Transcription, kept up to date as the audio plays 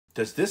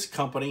Does this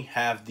company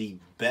have the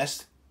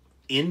best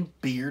in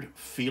beard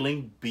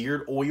feeling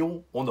beard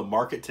oil on the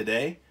market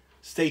today?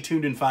 Stay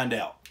tuned and find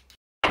out.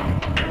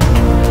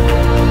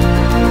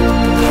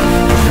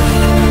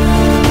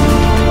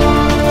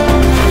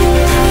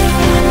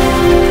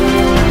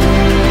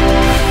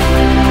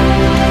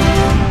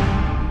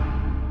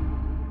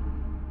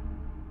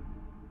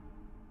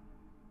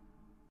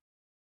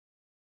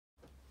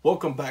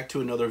 Welcome back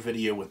to another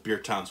video with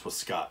Beard Times with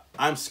Scott.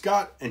 I'm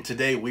Scott, and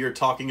today we are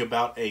talking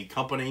about a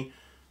company.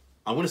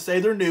 I'm going to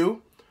say they're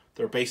new.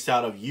 They're based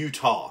out of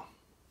Utah.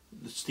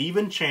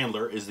 Steven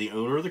Chandler is the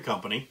owner of the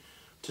company.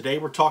 Today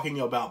we're talking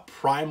about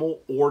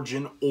Primal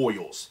Origin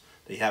Oils.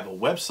 They have a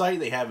website,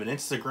 they have an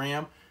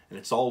Instagram, and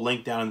it's all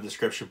linked down in the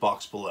description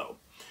box below.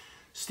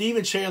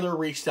 Steven Chandler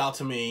reached out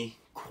to me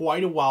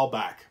quite a while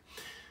back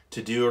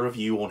to do a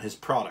review on his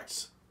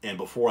products. And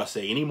before I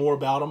say any more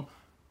about them,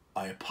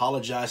 I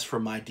apologize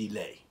for my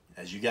delay.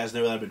 As you guys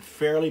know, I've been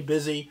fairly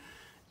busy,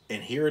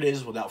 and here it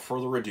is without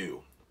further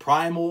ado.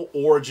 Primal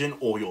Origin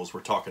Oils we're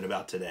talking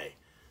about today.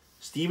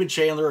 Steven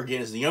Chandler, again,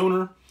 is the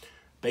owner,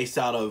 based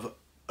out of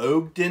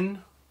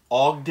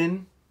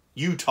Ogden,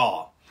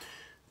 Utah.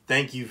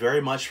 Thank you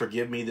very much for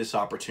giving me this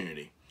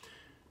opportunity.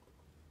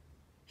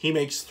 He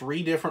makes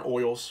 3 different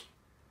oils.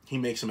 He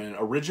makes them in an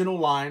original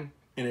line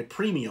and a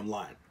premium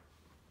line.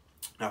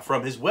 Now,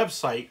 from his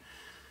website,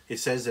 it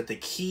says that the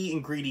key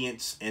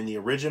ingredients in the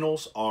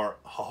originals are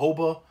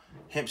jojoba,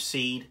 hemp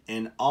seed,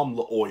 and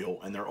amla oil,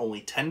 and they're only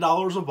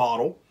 $10 a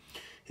bottle.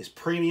 His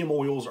premium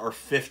oils are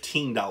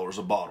 $15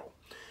 a bottle.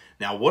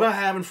 Now, what I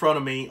have in front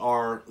of me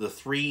are the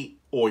 3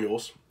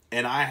 oils,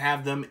 and I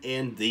have them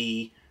in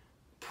the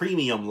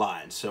premium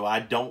line, so I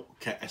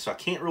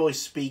can't really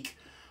speak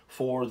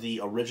for the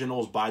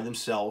originals by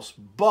themselves,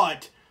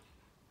 but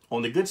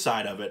on the good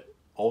side of it,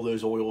 all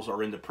those oils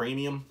are in the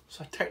premium,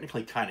 so I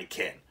technically kind of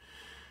can.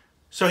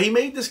 So he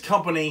made this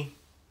company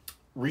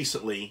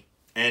recently,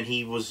 and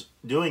he was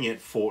doing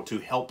it to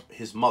help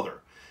his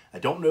mother. I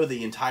don't know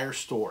the entire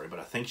story, but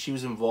I think she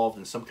was involved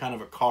in some kind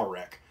of a car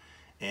wreck.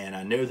 And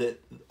I know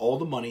that all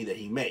the money that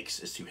he makes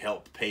is to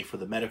help pay for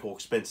the medical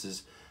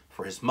expenses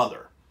for his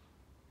mother.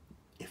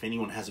 If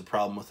anyone has a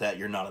problem with that,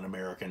 you're not an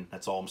American.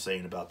 That's all I'm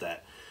saying about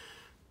that.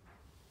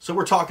 So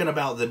we're talking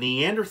about the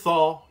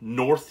Neanderthal,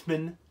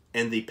 Northman,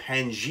 and the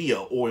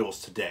Pangea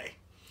oils today.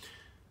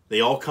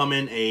 They all come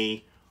in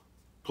a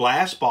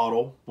glass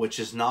bottle, which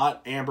is not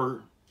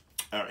amber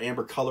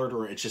colored,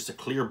 or it's just a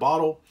clear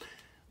bottle.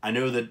 I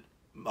know that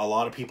a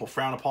lot of people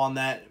frown upon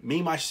that.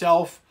 Me,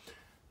 myself,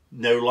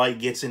 no light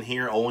gets in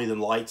here, only the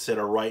lights that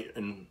are right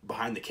and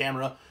behind the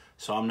camera,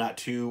 so I'm not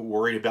too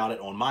worried about it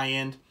on my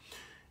end.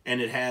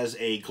 And it has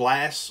a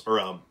glass, or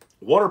a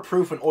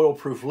waterproof and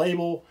oil-proof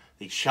label,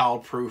 the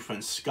child-proof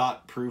and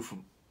Scott-proof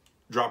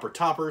dropper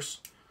toppers.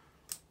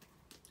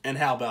 And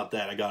how about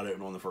that? I got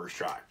it on the first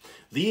try.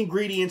 The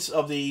ingredients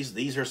of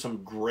these are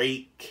some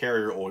great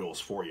carrier oils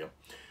for you.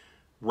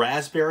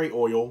 Raspberry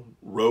oil,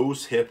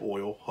 rose hip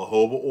oil,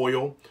 jojoba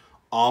oil,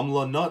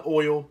 amla nut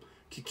oil,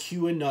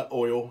 kikuyu nut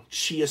oil,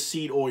 chia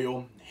seed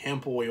oil,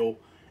 hemp oil,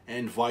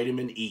 and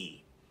vitamin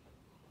E.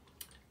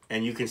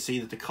 And you can see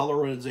that the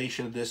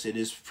colorization of this, it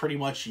is pretty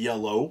much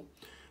yellow,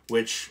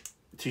 which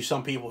to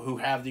some people who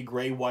have the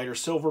gray, white, or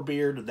silver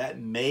beard, that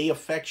may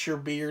affect your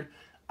beard.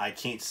 I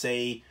can't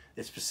say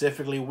it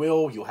specifically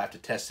will. You'll have to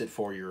test it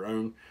for your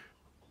own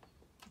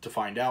to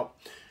find out.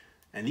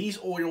 And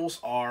these oils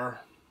are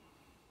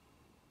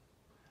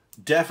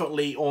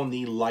definitely on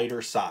the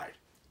lighter side.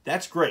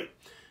 That's great,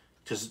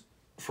 because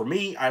for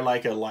me, I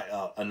like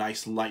a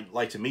nice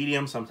light to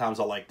medium. Sometimes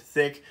I like the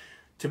thick.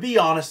 To be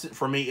honest,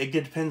 for me, it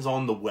depends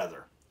on the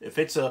weather. If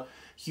it's a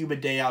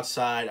humid day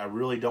outside, I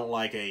really don't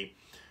like a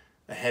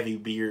heavy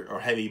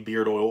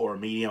beard oil, or a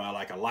medium. I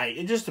like a light.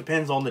 It just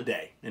depends on the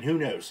day, and who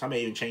knows, I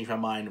may even change my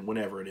mind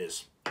whenever it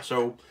is.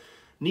 So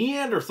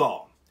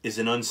Neanderthal is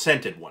an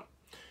unscented one,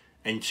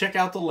 and check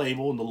out the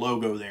label, and the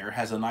logo there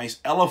has a nice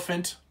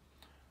elephant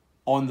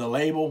on the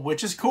label,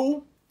 which is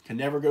cool. Can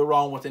never go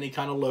wrong with any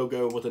kind of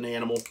logo with an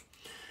animal.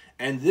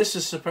 And this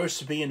is supposed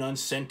to be an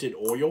unscented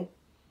oil.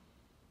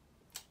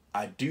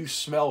 I do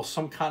smell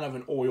some kind of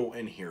an oil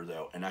in here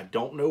though, and I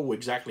don't know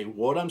exactly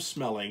what I'm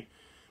smelling,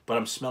 but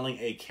I'm smelling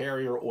a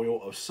carrier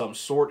oil of some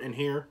sort in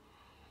here.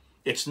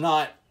 It's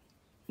not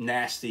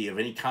nasty of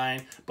any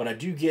kind, but I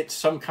do get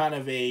some kind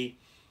of a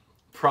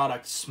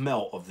product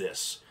smell of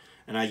this.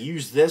 And I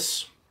use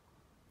this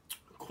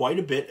quite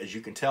a bit, as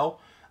you can tell.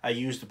 I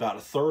used about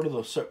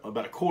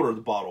a quarter of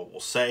the bottle,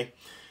 we'll say.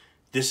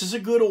 This is a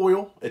good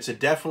oil. It's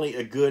definitely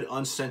a good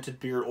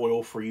unscented beard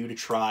oil for you to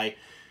try.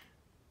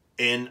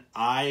 And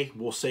I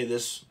will say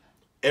this,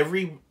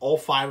 all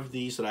 5 of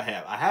these that I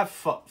have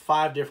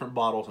 5 different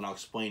bottles, and I'll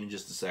explain in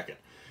just a second.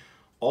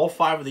 All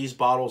 5 of these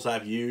bottles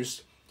I've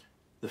used,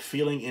 the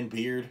feeling in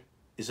beard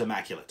is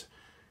immaculate.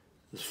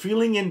 The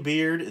feeling in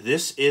beard,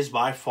 this is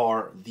by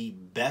far the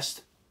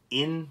best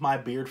in my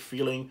beard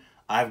feeling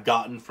I've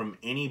gotten from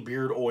any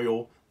beard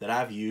oil that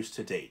I've used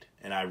to date.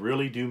 And I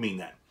really do mean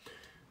that.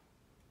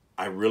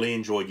 I really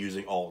enjoyed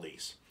using all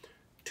these.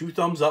 2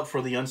 thumbs up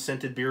for the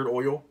unscented beard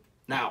oil.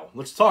 Now,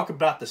 let's talk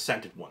about the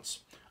scented ones.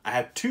 I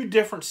have two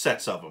different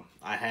sets of them.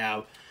 I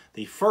have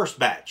the first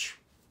batch.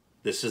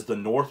 This is the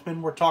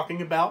Northman we're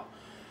talking about.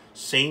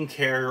 Same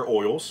carrier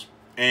oils.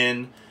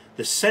 And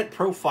the scent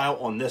profile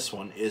on this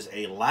one is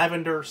a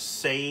lavender,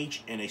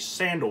 sage, and a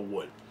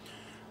sandalwood.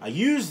 I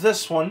use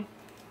this one.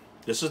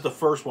 This is the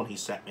first one he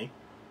sent me.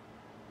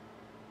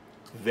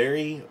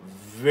 Very,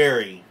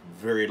 very,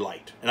 very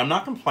light. And I'm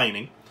not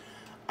complaining.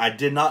 I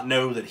did not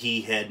know that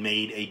he had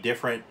made a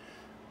different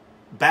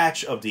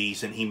batch of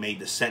these and he made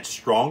the scent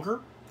stronger.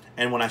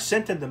 And when I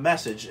sent him the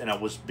message, and I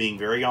was being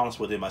very honest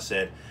with him, I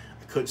said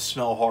I couldn't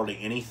smell hardly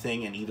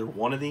anything in either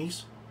one of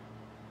these.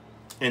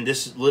 And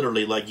this is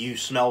literally like you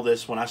smell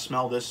this. When I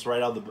smell this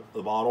right out of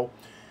the bottle,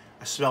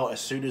 I smell it as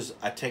soon as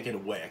I take it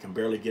away. I can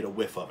barely get a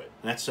whiff of it.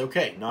 And that's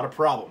okay, not a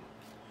problem.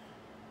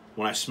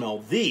 When I smell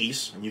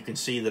these, and you can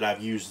see that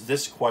I've used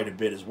this quite a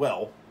bit as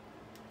well,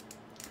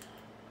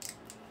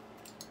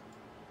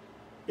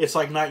 it's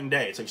like night and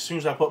day. It's like as soon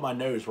as I put my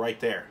nose right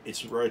there,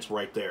 it's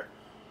right there.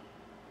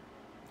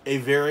 A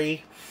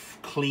very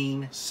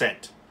clean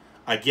scent.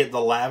 I get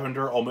the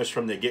lavender almost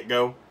from the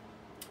get-go.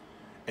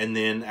 And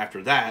then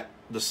after that,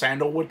 the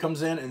sandalwood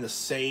comes in, and the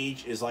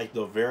sage is like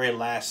the very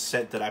last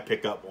scent that I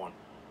pick up on.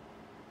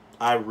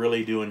 I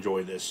really do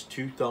enjoy this.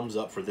 2 thumbs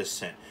up for this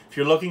scent. If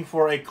you're looking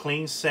for a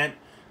clean scent,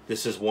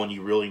 this is one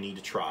you really need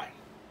to try.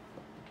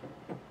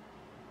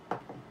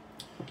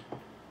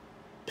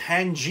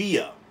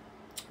 Pangea.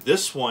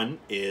 This one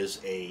is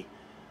a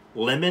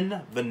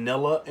lemon,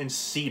 vanilla, and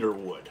cedar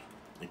wood.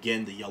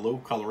 Again, the yellow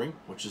coloring,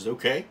 which is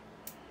okay.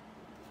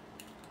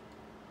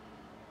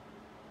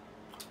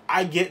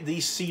 I get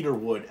the cedar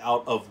wood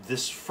out of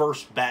this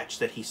first batch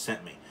that he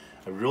sent me.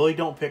 I really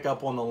don't pick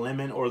up on the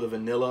lemon or the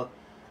vanilla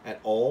at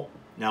all.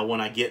 Now,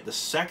 when I get the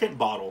second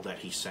bottle that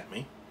he sent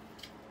me,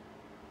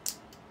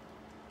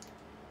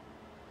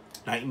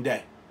 night and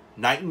day.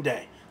 Night and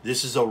day.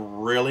 This is a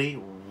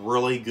really,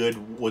 really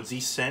good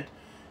woodsy scent.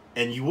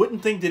 And you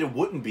wouldn't think that it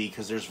wouldn't be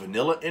because there's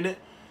vanilla in it.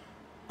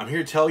 I'm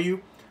here to tell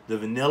you, the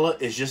vanilla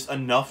is just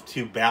enough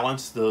to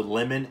balance the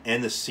lemon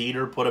and the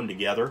cedar, put them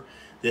together.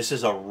 This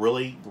is a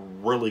really,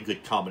 really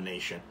good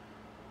combination.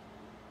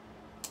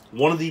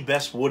 One of the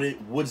best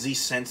woodsy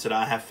scents that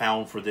I have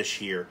found for this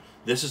year.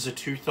 This is a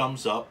 2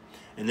 thumbs up.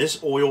 And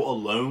this oil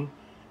alone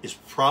is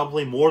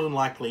probably more than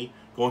likely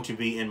going to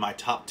be in my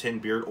top 10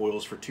 beard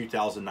oils for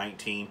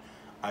 2019.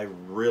 I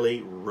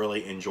really,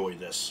 really enjoy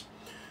this.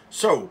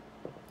 So,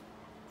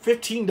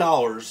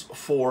 $15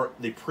 for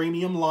the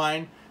premium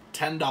line,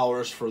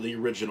 $10 for the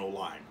original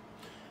line.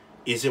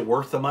 Is it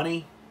worth the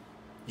money?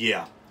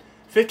 Yeah.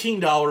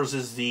 $15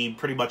 is the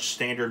pretty much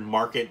standard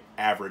market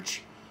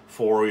average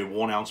for a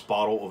 1 ounce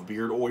bottle of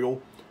beard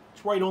oil.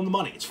 It's right on the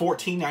money. It's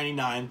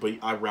 $14.99, but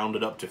I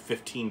rounded up to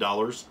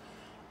 $15.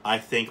 I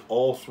think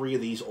all 3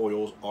 of these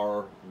oils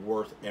are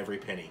worth every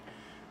penny.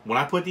 When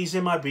I put these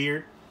in my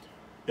beard,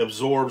 it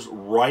absorbs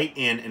right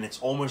in, and it's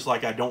almost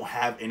like I don't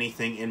have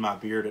anything in my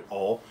beard at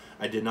all.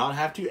 I did not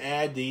have to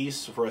add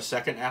these for a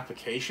second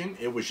application.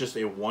 It was just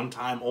a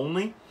one-time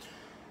only.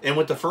 And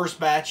with the first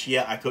batch,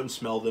 yeah, I couldn't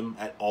smell them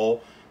at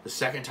all. The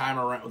second time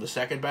around, the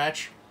second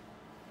batch,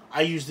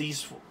 I used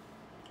these for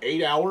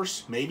 8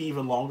 hours, maybe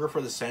even longer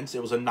for the scents.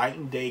 It was a night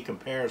and day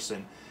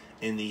comparison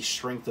in the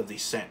strength of the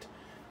scent.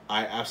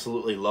 I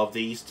absolutely love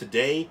these.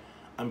 Today,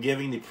 I'm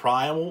giving the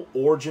Primal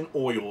Origin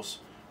Oils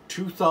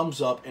 2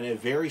 thumbs up and a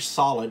very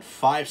solid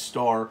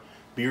 5-star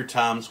Beard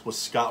Times with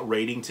Scott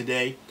rating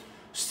today.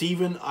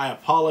 Steven, I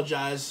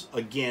apologize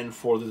again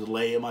for the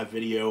delay in my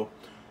video.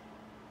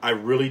 I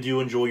really do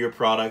enjoy your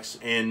products,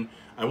 and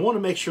I want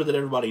to make sure that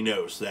everybody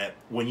knows that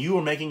when you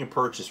are making a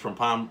purchase from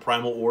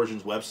Primal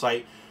Origin's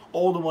website,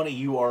 all the money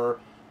you are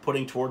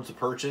putting towards the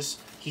purchase,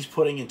 he's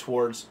putting in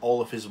towards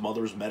all of his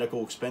mother's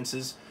medical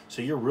expenses,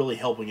 so you're really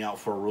helping out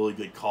for a really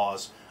good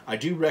cause. I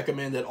do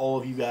recommend that all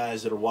of you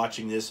guys that are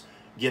watching this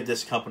give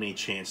this company a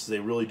chance. They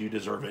really do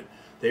deserve it.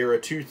 They are a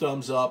 2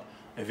 thumbs up,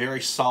 a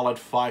very solid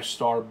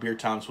 5-star Beard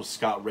Times with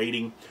Scott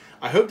rating.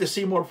 I hope to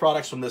see more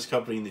products from this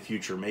company in the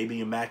future.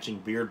 Maybe a matching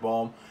beard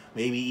balm,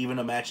 maybe even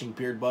a matching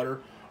beard butter,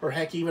 or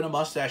heck, even a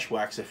mustache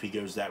wax if he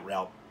goes that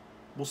route.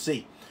 We'll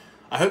see.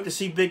 I hope to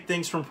see big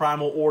things from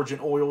Primal Origin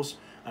Oils,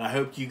 and I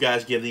hope you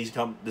guys give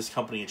this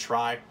company a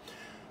try.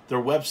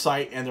 Their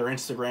website and their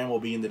Instagram will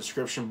be in the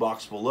description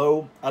box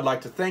below. I'd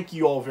like to thank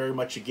you all very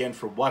much again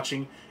for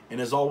watching, and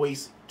as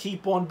always,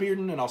 keep on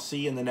bearding, and I'll see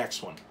you in the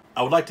next one.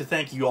 I would like to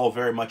thank you all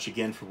very much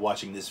again for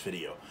watching this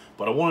video,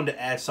 but I wanted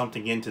to add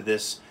something into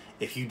this.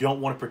 If you don't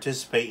want to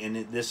participate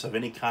in this of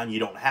any kind, you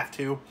don't have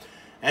to.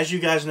 As you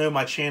guys know,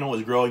 my channel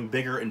is growing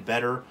bigger and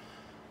better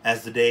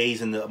as the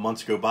days and the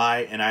months go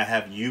by, and I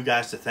have you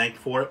guys to thank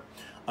for it.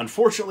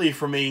 Unfortunately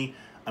for me,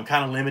 I'm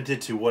kind of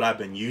limited to what I've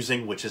been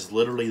using, which is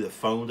literally the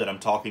phone that I'm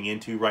talking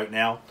into right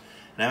now.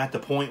 And I'm at the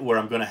point where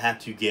I'm going to have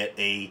to get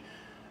a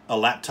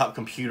laptop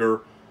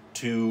computer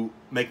to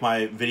make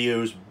my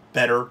videos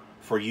better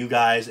for you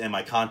guys and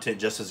my content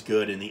just as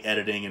good in the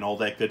editing and all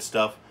that good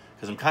stuff,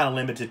 because I'm kind of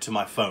limited to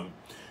my phone.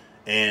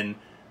 And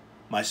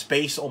my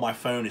space on my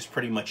phone is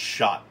pretty much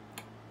shot.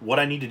 what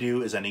I need to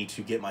do is I need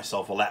to get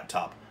myself a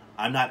laptop.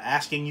 I'm not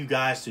asking you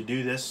guys to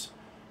do this.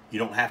 You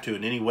don't have to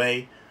in any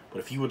way. But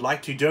if you would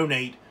like to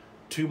donate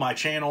to my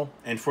channel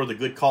and for the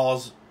good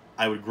cause,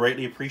 I would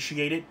greatly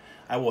appreciate it.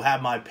 I will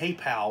have my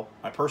PayPal,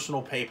 my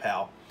personal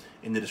PayPal,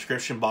 in the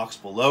description box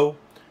below.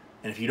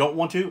 And if you don't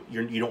want to,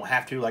 you don't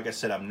have to. Like I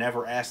said, I've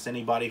never asked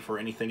anybody for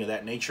anything of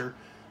that nature.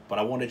 But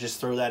I want to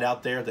just throw that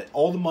out there, that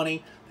all the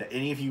money that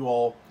any of you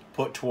all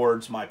put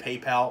towards my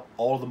PayPal,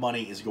 all the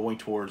money is going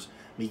towards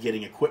me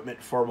getting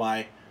equipment for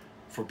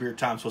Beard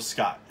Times with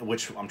Scott,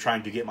 which I'm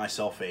trying to get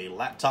myself a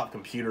laptop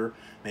computer,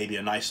 maybe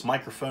a nice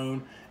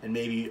microphone, and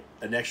maybe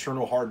an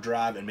external hard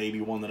drive, and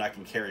maybe one that I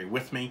can carry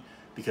with me,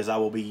 because I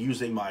will be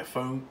using my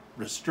phone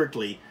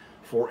strictly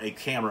for a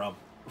camera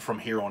from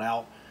here on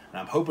out. And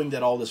I'm hoping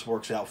that all this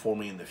works out for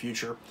me in the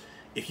future.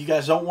 If you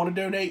guys don't want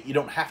to donate, you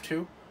don't have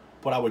to,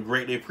 but I would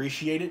greatly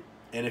appreciate it.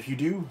 And if you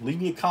do,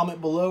 leave me a comment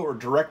below or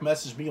direct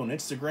message me on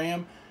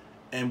Instagram,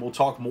 and we'll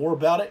talk more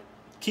about it.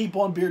 Keep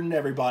on bearding,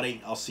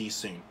 everybody. I'll see you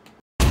soon.